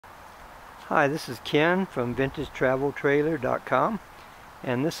Hi, this is Ken from VintageTravelTrailer.com,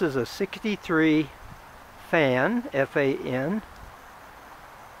 and this is a 63 fan, F-A-N,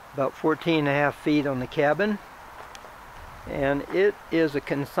 about 14.5 feet on the cabin, and it is a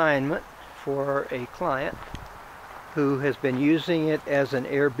consignment for a client who has been using it as an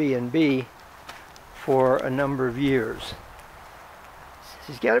Airbnb for a number of years.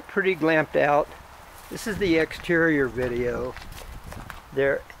 He's got it pretty glamped out. This is the exterior video.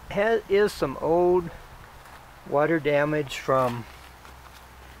 There is some old water damage from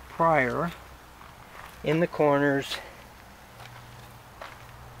prior in the corners.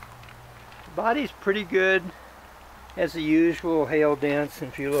 The body's pretty good, has the usual hail dents and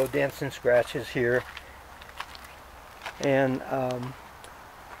a few little dents and scratches here, and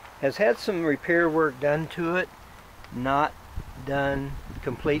has had some repair work done to it, not done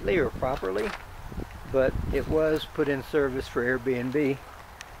completely or properly, but it was put in service for Airbnb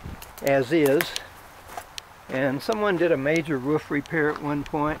as is. And someone did a major roof repair at one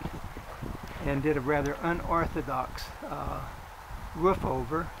point and did a rather unorthodox roof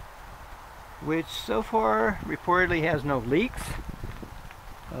over, which so far reportedly has no leaks.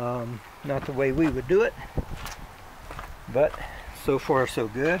 Not the way we would do it, but so far so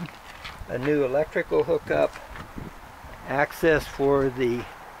good. A new electrical hookup, access for the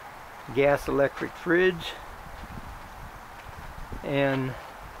gas electric fridge, and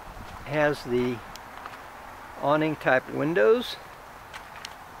has the awning type windows,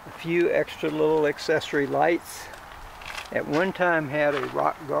 a few extra little accessory lights. At one time had a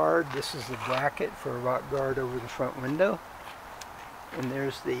rock guard. This is the bracket for a rock guard over the front window, and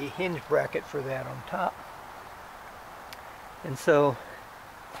there's the hinge bracket for that on top. And so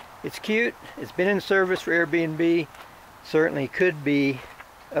it's cute. It's been in service for Airbnb. Certainly could be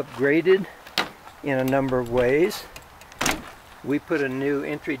upgraded in a number of ways. We put a new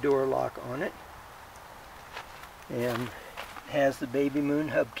entry door lock on it, and has the baby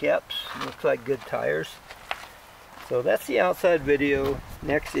moon hubcaps. Looks like good tires. So that's the outside video.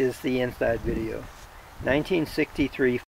 Next is the inside video. 1963